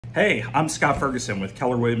Hey, I'm Scott Ferguson with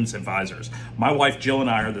Keller Williams Advisors. My wife Jill and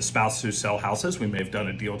I are the spouses who sell houses. We may have done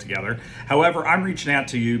a deal together. However, I'm reaching out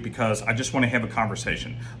to you because I just want to have a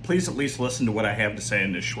conversation. Please at least listen to what I have to say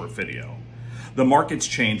in this short video. The market's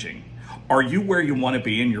changing. Are you where you want to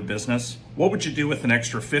be in your business? What would you do with an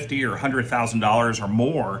extra $50,000 or $100,000 or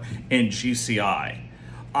more in GCI?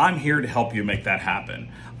 I'm here to help you make that happen.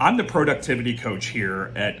 I'm the productivity coach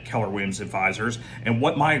here at Keller Williams Advisors, and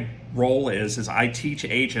what my role is I teach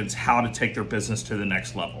agents how to take their business to the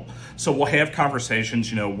next level. So we'll have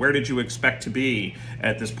conversations, where did you expect to be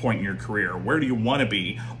at this point in your career? Where do you want to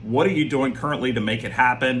be? What are you doing currently to make it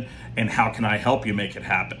happen? And how can I help you make it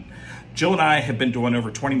happen? Jill and I have been doing over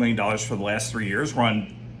 $20 million for the last 3 years. We're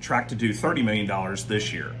on track to do $30 million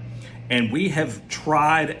this year. And we have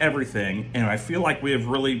tried everything, and I feel like we have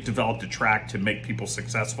really developed a track to make people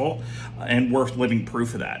successful, and we're living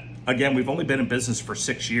proof of that. Again, we've only been in business for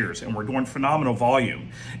 6 years, and we're doing phenomenal volume.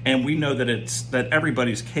 And we know that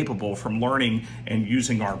everybody's capable from learning and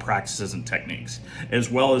using our practices and techniques,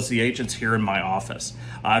 as well as the agents here in my office.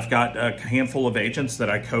 I've got a handful of agents that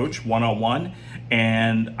I coach one-on-one,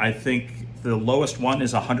 and I think the lowest one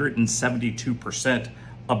is 172%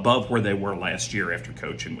 above where they were last year after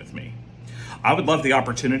coaching with me. I would love the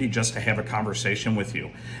opportunity just to have a conversation with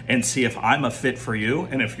you and see if I'm a fit for you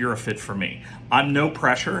and if you're a fit for me. I'm no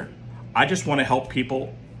pressure. I just want to help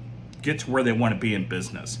people get to where they want to be in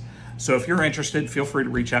business. So if you're interested, feel free to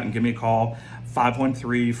reach out and give me a call,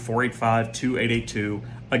 513-485-2882.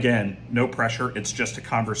 Again, no pressure. It's just a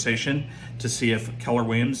conversation to see if Keller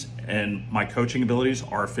Williams and my coaching abilities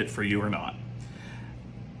are a fit for you or not.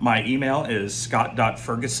 My email is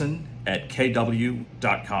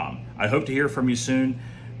scott.ferguson@kw.com. I hope to hear from you soon.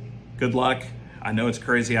 Good luck. I know it's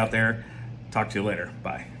crazy out there. Talk to you later.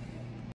 Bye.